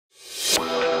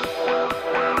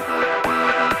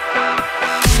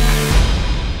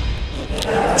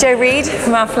Joe Reid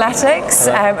from Athletics,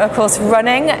 of course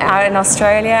running out in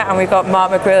Australia, and we've got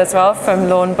Mark McGrill as well from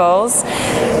Lawn Bowls.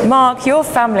 Mark, your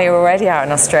family are already out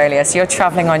in Australia, so you're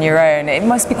travelling on your own. It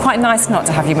must be quite nice not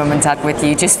to have your mum and dad with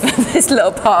you just for this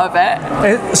little part of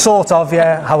it. Sort of,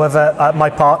 yeah. However,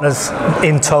 my partner's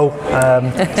in tow.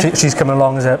 She's coming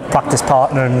along as a practice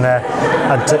partner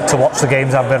and to watch the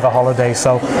games, have a bit of a holiday.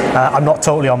 So I'm not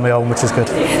totally on my own, which is good.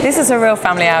 This is a real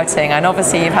family outing, and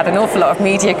obviously you've had an awful lot of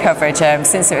media coverage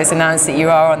since it was announced that you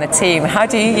are on the team. How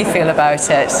do you feel about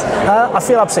it? I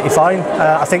feel absolutely fine.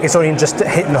 I think it's only just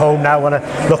hitting home now when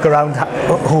I look around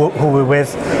who we're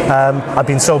with. I've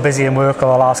been so busy in work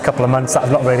over the last couple of months that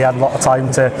I've not really had a lot of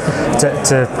time to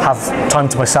have time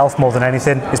to myself more than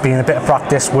anything. It's been a bit of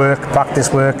practice work,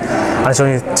 and it's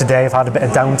only today I've had a bit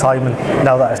of downtime, and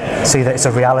now that I see that it's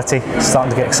a reality, it's starting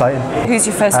to get exciting. Who's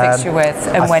your first fixture with,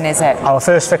 and when is it? Our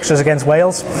first fixture is against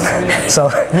Wales, so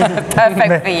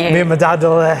perfect for you. Me and my dad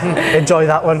will enjoy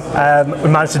that one. We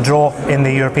managed to draw in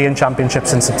the European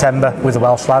Championships in September with the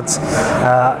Welsh lads.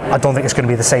 I don't think it's going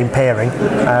to be the same pairing,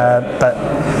 but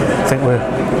I think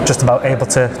we're just about able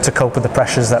to cope with the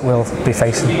pressures that we'll be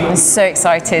facing. I'm so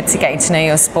excited to getting to know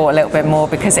your sport a little bit more,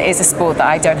 because it is a sport that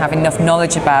I don't have enough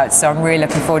knowledge about, so I'm really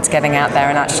looking forward to getting out there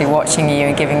and actually watching you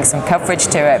and giving some coverage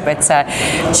to it. But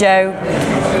Joe,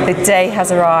 the day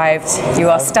has arrived. You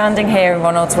are standing here in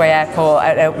Ronalds Way Airport.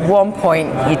 At one point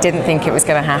you didn't think it was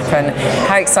going to happen.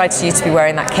 How excited are you to be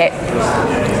wearing that kit?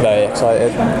 Very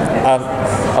excited.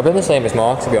 I've been the same as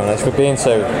Mark, to be honest. With being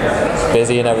so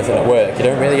busy and everything at work, you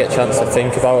don't really get a chance to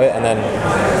think about it, and then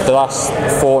the last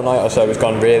fortnight or so has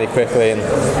gone really quickly, and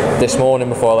this morning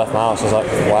before I left my house I was like,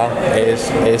 wow, it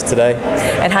is today.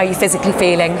 And how are you physically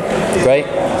feeling? Great.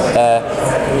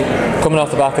 Coming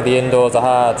off the back of the indoors, I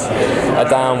had a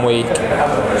down week,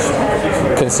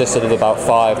 consisted of about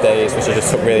 5 days, which I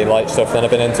just took really light stuff. Then I've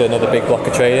been into another big block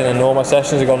of training, and all my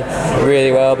sessions have gone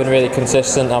really well, been really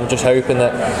consistent. I'm just hoping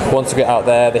that once I get out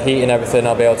there, the heat and everything,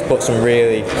 I'll be able to put some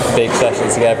really big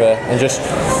sessions together. And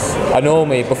I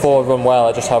normally, before I run well,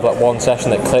 I just have that one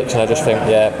session that clicks, and I just think,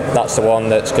 yeah, that's the one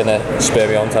that's going to spur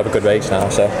me on to have a good race now.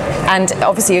 So. And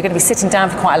obviously you're going to be sitting down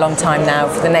for quite a long time now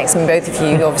for the next one, both of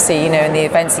you. Obviously, in the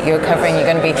events that you're covering, you're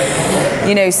going to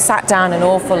be, sat down an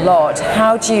awful lot.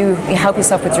 How do you help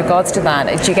yourself with regards to that?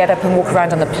 Do you get up and walk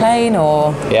around on the plane,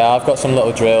 or? Yeah, I've got some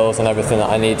little drills and everything that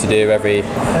I need to do every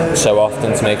so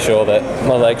often to make sure that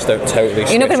my legs don't totally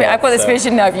switch. You're not going to be, I've got this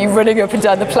vision now of you running up and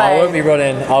down the plane. I won't be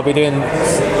running, I'll be doing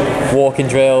walking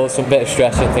drills, some bit of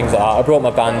stretching, things like that. I brought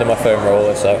my band and my foam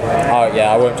roller, so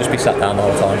I won't just be sat down the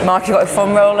whole time. Mark, you got a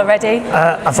foam roller ready?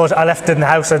 Unfortunately, I left it in the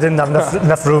house. I didn't have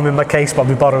enough room in my case, but I'll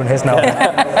be borrowing his now.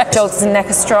 Shoulders and neck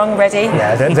are strong, ready?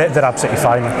 Yeah, they're absolutely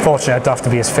fine. Fortunately, I don't have to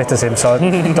be as fit as him, so I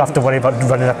don't have to worry about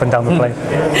running up and down the plane.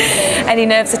 Any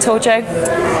nerves at all, Joe?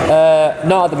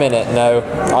 Not at the minute, no.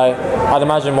 I'd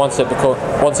imagine once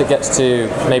it gets to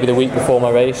maybe the week before my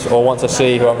race, or once I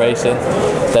see who I'm racing,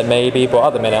 then maybe, but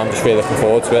at the minute I'm just really looking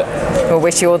forward to it. We'll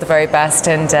wish you all the very best,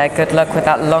 and good luck with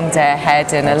that long day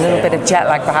ahead, and a little bit of jet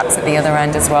lag perhaps at the other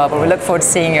end as well, but we look forward to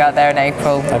seeing you out there in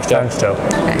April. Thanks, Joe. Thanks,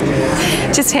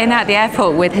 Joe. Just here now at the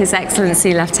airport with His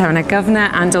Excellency Lieutenant Governor,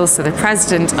 and also the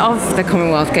President of the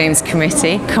Commonwealth Games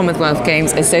Committee, Commonwealth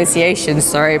Games Association,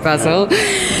 sorry Basil.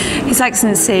 His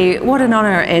Excellency, what an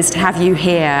honour it is to have you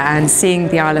here and seeing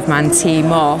the Isle of Man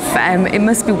team off. It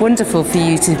must be wonderful for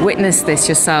you to witness this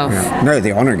yourself. Yeah. No,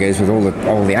 the honour goes with all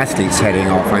the athletes heading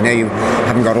off. I know you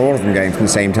haven't got all of them going from the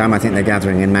same time. I think they're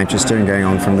gathering in Manchester and going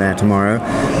on from there tomorrow.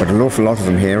 But an awful lot of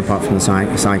them here, apart from the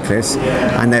cyclists,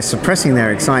 and they're suppressing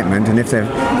their excitement. And if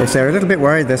they're a little bit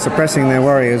worried, they're suppressing their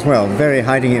worry as well.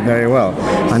 Hiding it very well.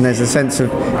 And there's a sense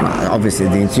of obviously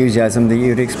the enthusiasm that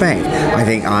you'd expect. I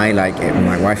think like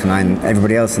my wife and I and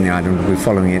everybody else in the island will be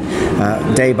following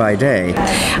it day by day.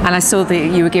 And I saw that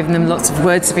you were giving them lots of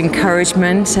words of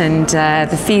encouragement, and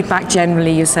the feedback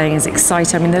generally you're saying is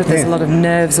exciting. I mean, there's a lot of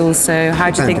nerves also.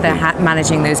 How do you think they're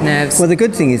managing those nerves? Well, the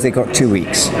good thing is they've got 2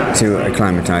 weeks to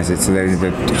acclimatise it, so there's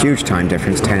a huge time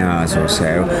difference, 10 hours or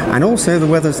so. And also the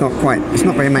weather's it's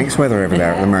not very Manx weather over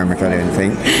there at the moment, I don't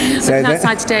think. So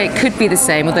outside today it could be the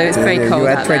same, although it's very cold. You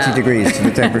add 20 degrees to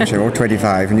the temperature, or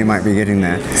 25, and you might be getting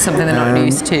there. Something they're not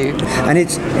used to. And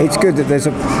it's good that there's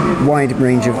a wide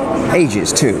range of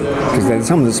ages too, because there's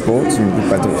some of the sports,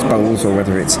 whether it's bowls or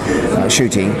whether it's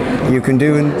shooting, you can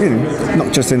do in not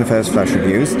just in the first flush of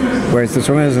youth, whereas the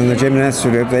swimmers and the gymnasts,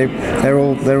 they're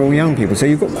all young people. So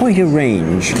you've got quite a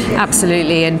range.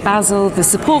 Absolutely, and Basil, the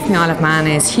support from the Isle of Man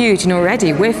is huge, and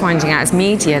already we're finding out as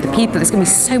media, the people, there's going to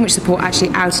be so much support actually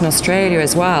out in Australia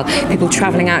as well. People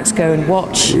travelling out to go and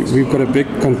watch. We've got a big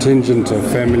contingent of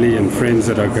family and friends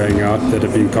that are going out that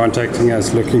have been contacting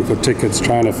us, looking for tickets,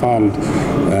 trying to find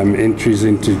entries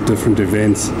into different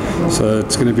events. So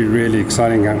it's going to be really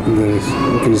exciting. You're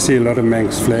going to see a lot of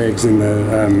Manx flags in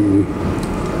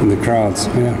the crowds.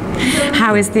 Yeah.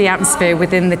 How is the atmosphere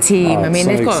within the team? I mean,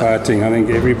 it's so exciting. I think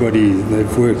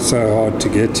they've worked so hard to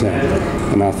get here,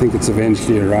 and I think it's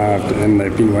eventually arrived, and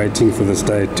they've been waiting for this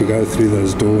day to go through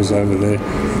those doors over there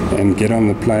and get on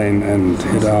the plane and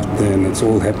head out there, and it's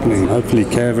all happening. Hopefully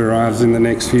Cav arrives in the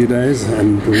next few days,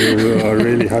 and we are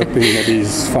really hoping that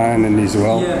he's fine and he's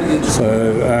well. So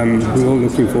we're all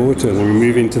looking forward to it, and we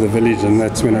move into the village, and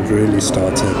that's when it really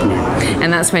starts happening.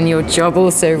 And that's when your job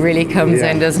also really comes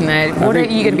in, doesn't it? What are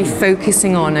you going to be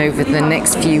focusing on over the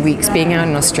next few weeks being out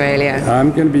in Australia?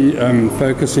 I'm going to be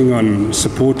focusing on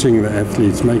supporting the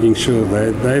athletes, making sure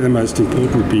they're the most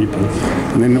important people,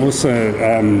 and then also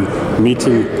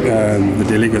meeting the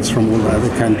delegates from all the other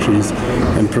countries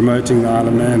and promoting the Isle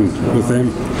of Man with them.